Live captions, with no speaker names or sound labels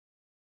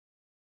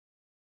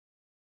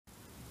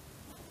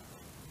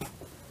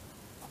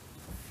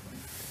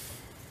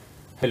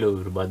Hello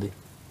everybody,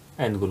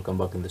 and welcome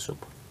back in the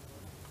shop.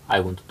 I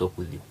want to talk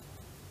with you.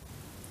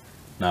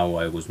 Now,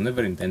 I was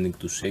never intending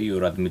to say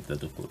or admit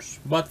that, of course,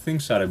 but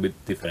things are a bit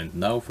different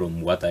now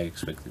from what I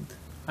expected.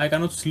 I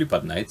cannot sleep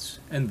at nights,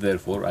 and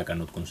therefore I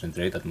cannot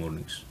concentrate at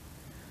mornings.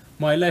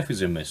 My life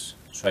is a mess,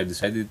 so I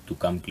decided to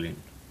come clean.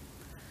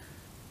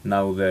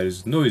 Now, there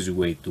is no easy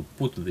way to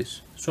put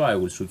this, so I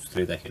will shoot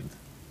straight ahead.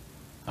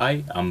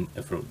 I am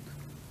a fraud.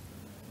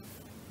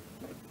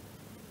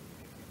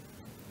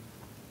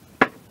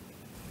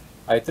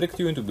 I tricked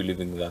you into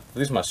believing that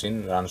this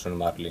machine runs on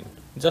Marlin,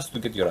 just to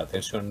get your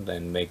attention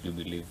and make you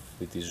believe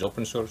it is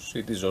open source,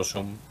 it is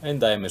awesome,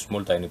 and I am a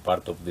small tiny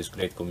part of this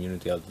great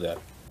community out there,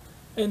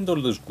 and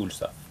all those cool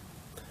stuff.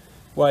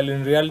 While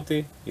in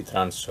reality, it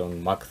runs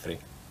on Mach 3.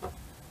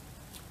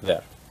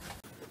 There.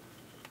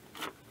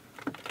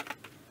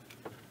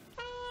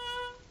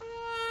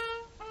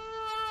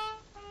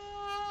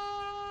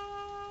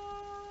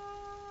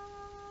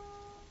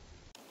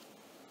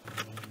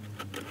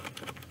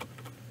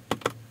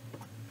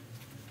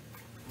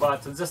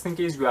 But just in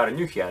case you are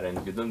new here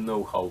and you don't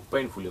know how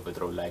painful of a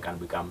troll I can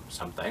become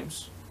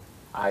sometimes,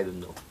 I don't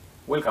know.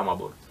 Welcome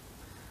aboard.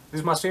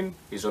 This machine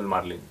is all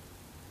Marlin.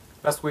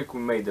 Last week we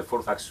made the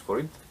 4th axis for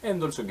it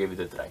and also gave it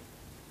a try.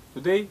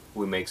 Today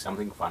we make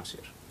something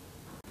fancier.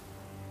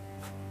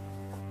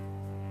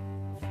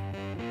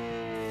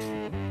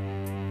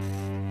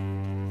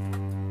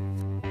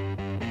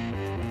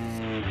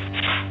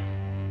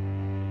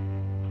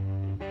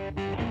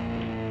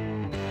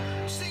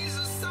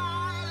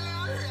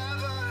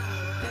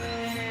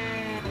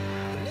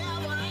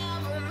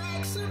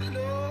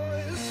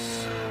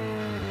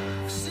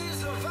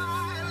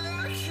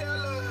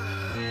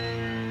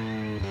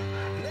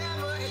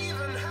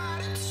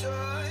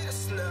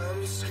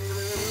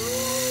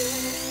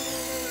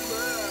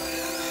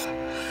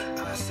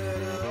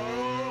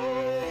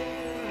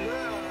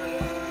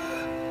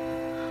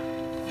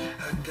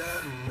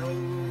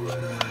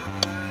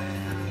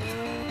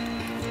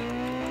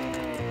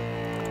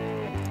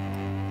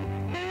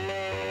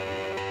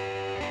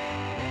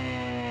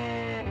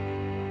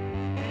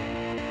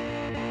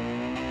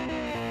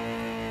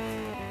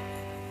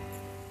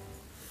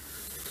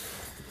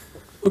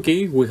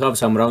 Okay, we have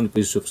some round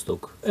pieces of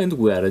stock, and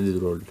we are ready to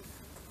roll.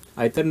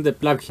 I turned the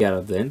plug here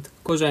at the end,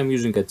 cause I am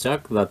using a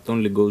chuck that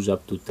only goes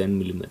up to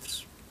 10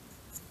 mm.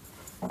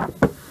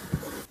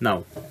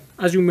 Now,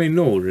 as you may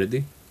know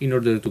already, in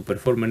order to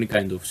perform any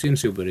kind of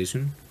CNC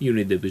operation, you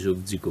need a piece of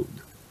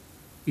Gcode.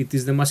 It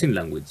is the machine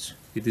language.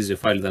 It is a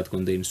file that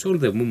contains all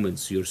the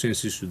movements your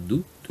CNC should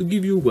do to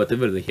give you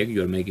whatever the heck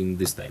you are making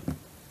this time.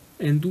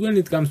 And when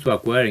it comes to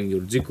acquiring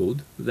your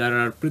Gcode, there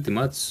are pretty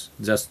much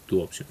just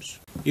two options.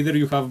 Either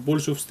you have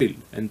balls of steel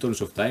and tons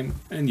of time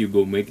and you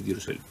go make it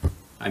yourself.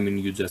 I mean,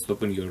 you just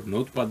open your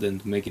notepad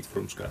and make it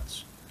from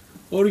scratch.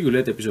 Or you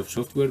let a piece of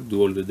software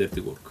do all the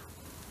dirty work.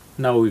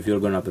 Now, if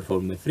you're gonna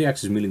perform a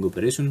 3-axis milling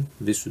operation,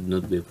 this should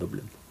not be a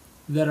problem.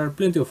 There are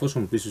plenty of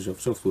awesome pieces of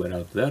software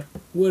out there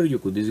where you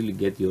could easily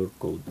get your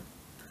code.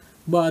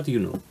 But you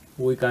know,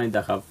 we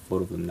kinda have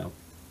 4 of them now.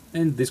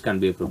 And this can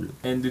be a problem.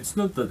 And it's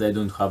not that I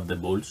don't have the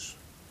balls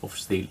of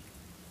steel.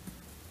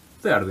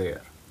 They are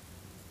there.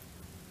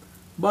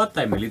 But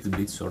I'm a little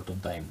bit short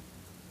on time.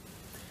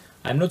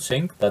 I'm not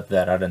saying that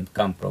there aren't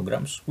CAM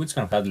programs which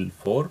can handle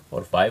 4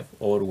 or 5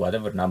 or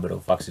whatever number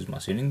of axis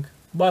machining,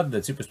 but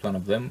the cheapest one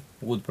of them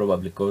would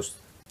probably cost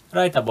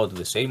right about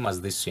the same as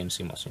this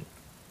CNC machine.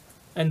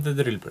 And the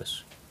drill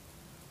press,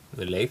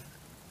 the lathe,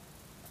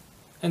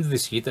 and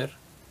this heater,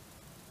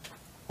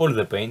 all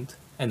the paint,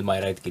 and my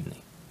right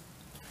kidney.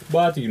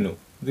 But you know,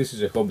 this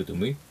is a hobby to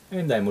me,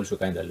 and I'm also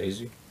kinda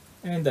lazy,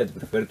 and I'd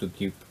prefer to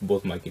keep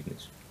both my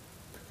kidneys.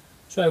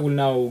 So I will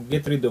now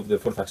get rid of the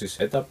 4th axis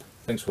setup.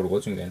 Thanks for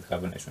watching and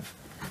have a nice one.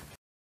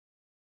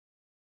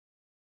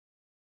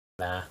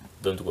 Nah,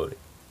 don't worry.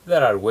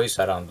 There are ways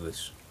around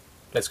this.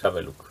 Let's have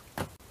a look.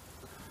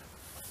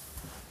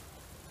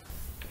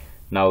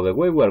 Now the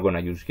way we are gonna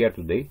use here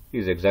today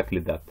is exactly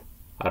that,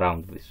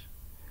 around this.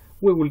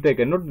 We will take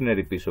an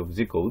ordinary piece of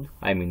Gcode,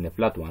 I mean a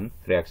flat one,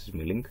 3-axis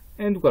milling,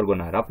 and we are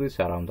gonna wrap this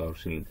around our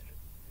cylinder.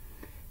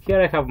 Here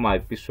I have my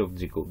piece of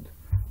Gcode,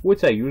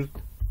 which I used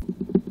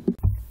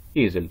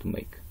easel to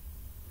make.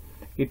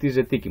 It is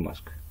a tiki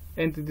mask,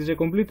 and it is a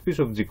complete piece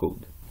of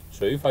Gcode.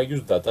 So if I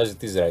use that as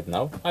it is right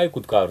now, I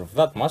could carve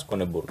that mask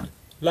on a board,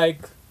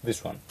 like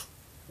this one.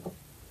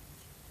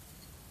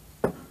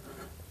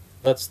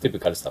 That's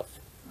typical stuff.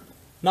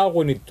 Now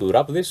we need to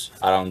wrap this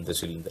around the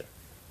cylinder.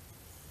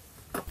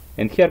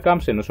 And here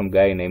comes an awesome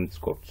guy named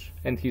Scorch,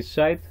 and his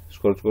site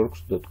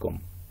scorchworks.com.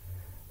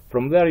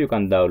 From there you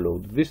can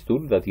download this tool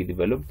that he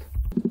developed,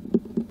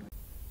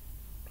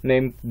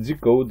 named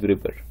Gcode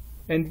Reaper,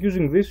 and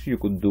using this you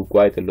could do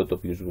quite a lot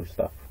of useful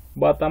stuff,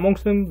 but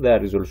amongst them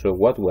there is also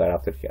what we are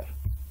after here,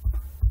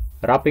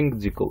 wrapping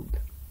Gcode.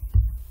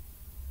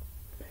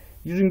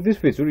 Using this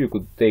feature you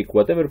could take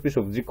whatever piece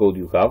of Gcode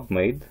you have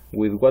made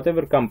with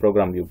whatever CAM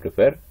program you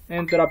prefer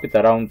and wrap it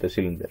around the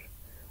cylinder,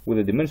 with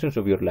the dimensions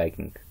of your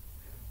liking.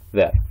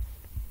 There.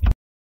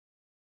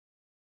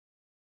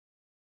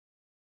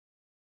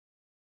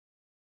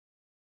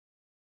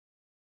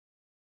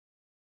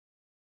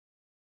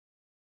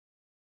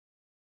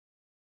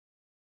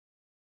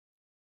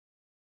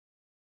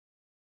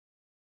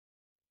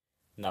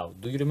 Now,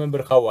 do you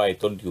remember how I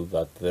told you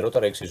that the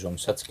rotary axes on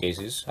such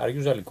cases are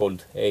usually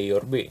called A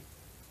or B?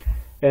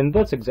 And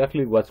that's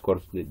exactly what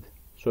Scorch did.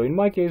 So in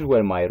my case,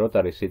 where my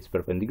rotary sits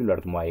perpendicular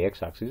to my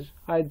x-axis,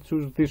 I'd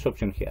choose this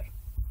option here,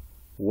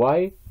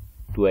 Y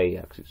to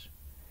A-axis.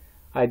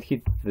 I'd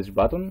hit this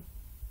button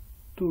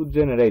to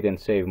generate and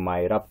save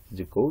my wrapped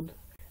Gcode,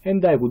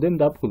 and I would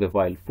end up with a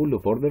file full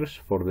of orders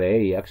for the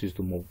A-axis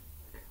to move.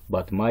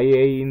 But my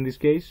A in this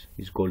case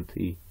is called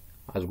E,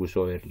 as we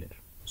saw earlier.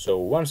 So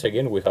once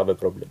again we have a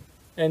problem,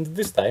 and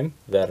this time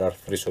there are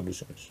three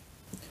solutions.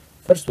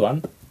 First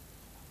one,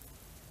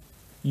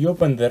 you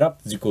open the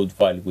wrapped Gcode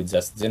file we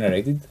just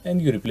generated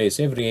and you replace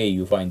every A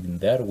you find in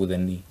there with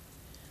an E.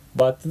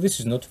 But this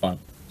is not fun.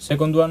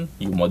 Second one,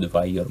 you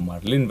modify your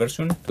Marlin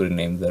version to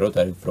rename the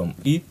rotary from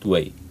E to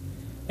A.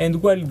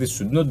 And while this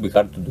should not be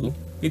hard to do,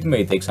 it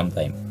may take some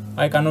time.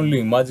 I can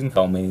only imagine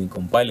how many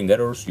compiling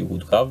errors you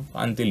would have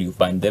until you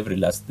find every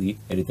last E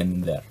written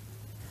in there.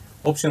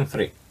 Option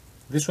 3.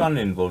 This one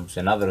involves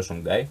another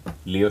awesome guy,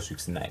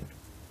 Leo69.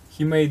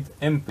 He made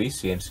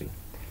MP-CNC.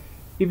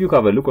 If you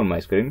have a look on my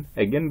screen,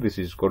 again this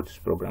is Scorch's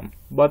program,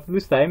 but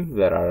this time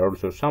there are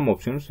also some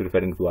options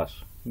referring to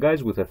us,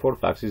 guys with a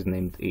fourth axis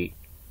named E.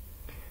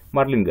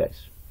 Marlin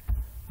guys.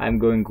 I'm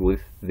going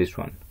with this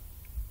one,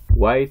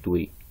 Y to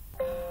E.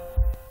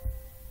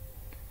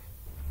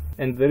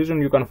 And the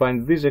reason you can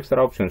find these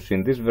extra options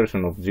in this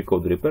version of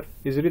Gcode Reaper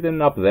is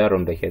written up there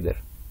on the header.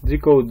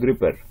 Gcode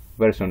Reaper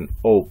version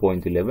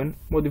 0.11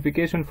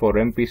 modification for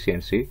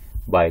MP-CNC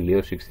by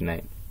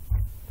Leo69.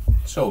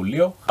 So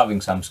Leo, having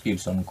some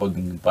skills on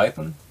coding in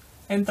Python,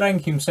 and trying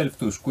himself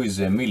to squeeze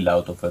a meal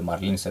out of a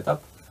Marlin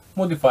setup,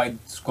 modified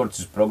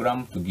Scorch's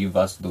program to give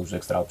us those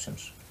extra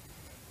options.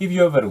 If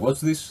you ever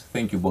watch this,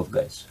 thank you both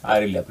guys, I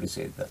really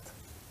appreciate that.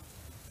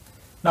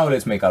 Now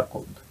let's make our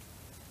code.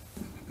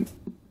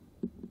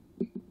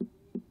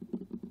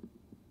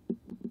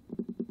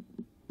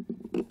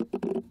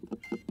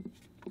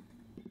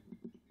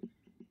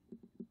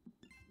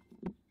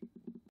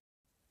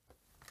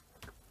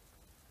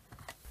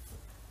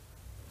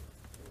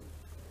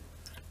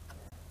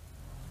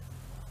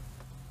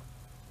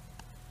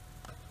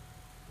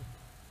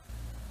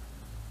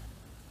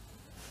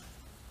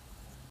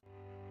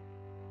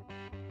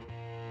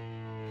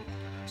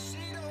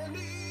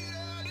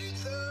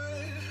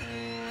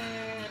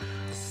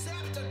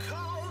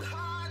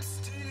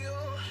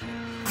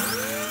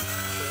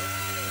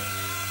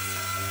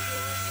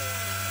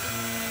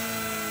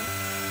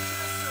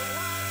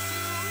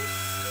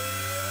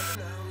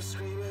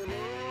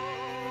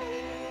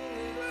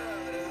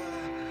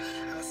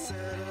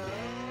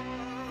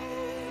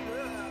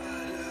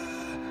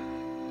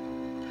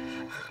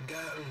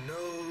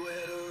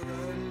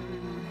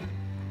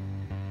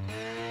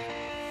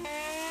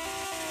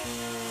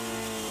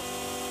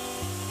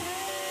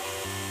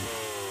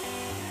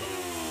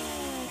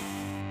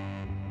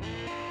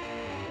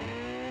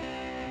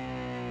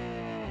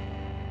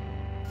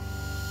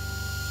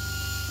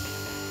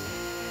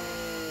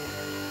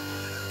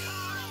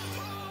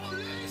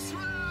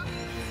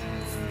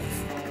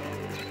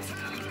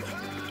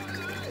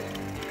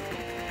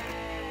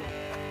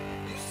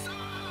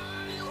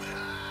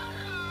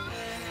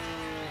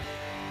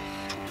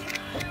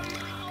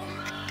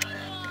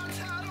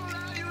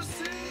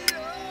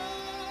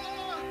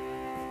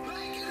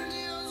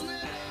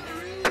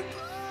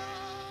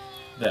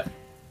 There.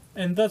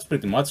 And that's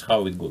pretty much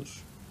how it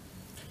goes.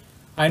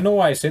 I know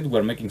I said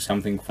we're making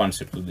something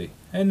fancier today,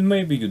 and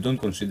maybe you don't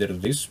consider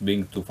this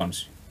being too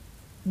fancy.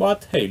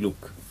 But hey,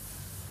 look.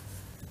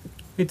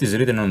 It is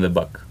written on the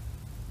back.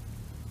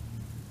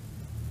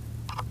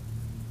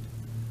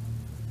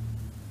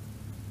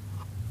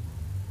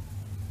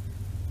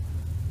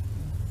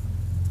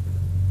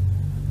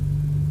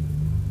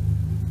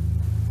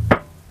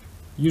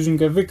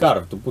 Using a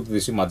V-carve to put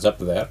this image up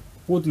there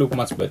would look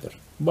much better,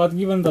 but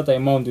given that I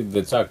mounted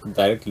the chuck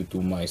directly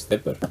to my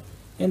stepper,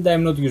 and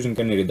I'm not using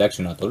any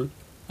reduction at all,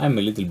 I'm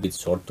a little bit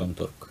short on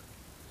torque.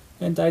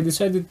 And I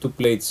decided to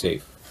play it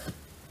safe.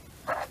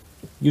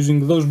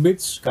 Using those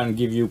bits can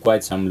give you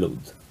quite some load.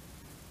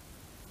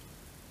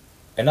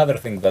 Another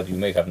thing that you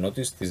may have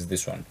noticed is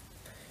this one.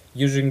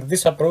 Using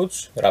this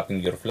approach, wrapping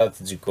your flat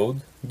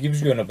Gcode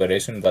gives you an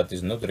operation that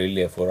is not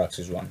really a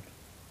 4-axis one.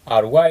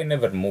 Our Y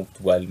never moved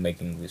while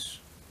making this,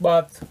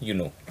 but you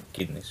know,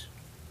 kidneys.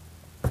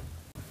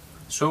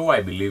 So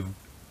I believe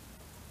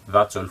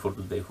that's all for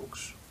today,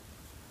 folks.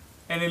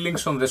 Any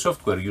links on the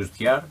software used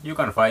here you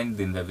can find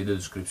in the video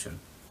description.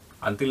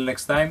 Until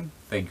next time,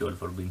 thank you all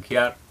for being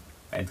here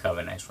and have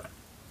a nice one.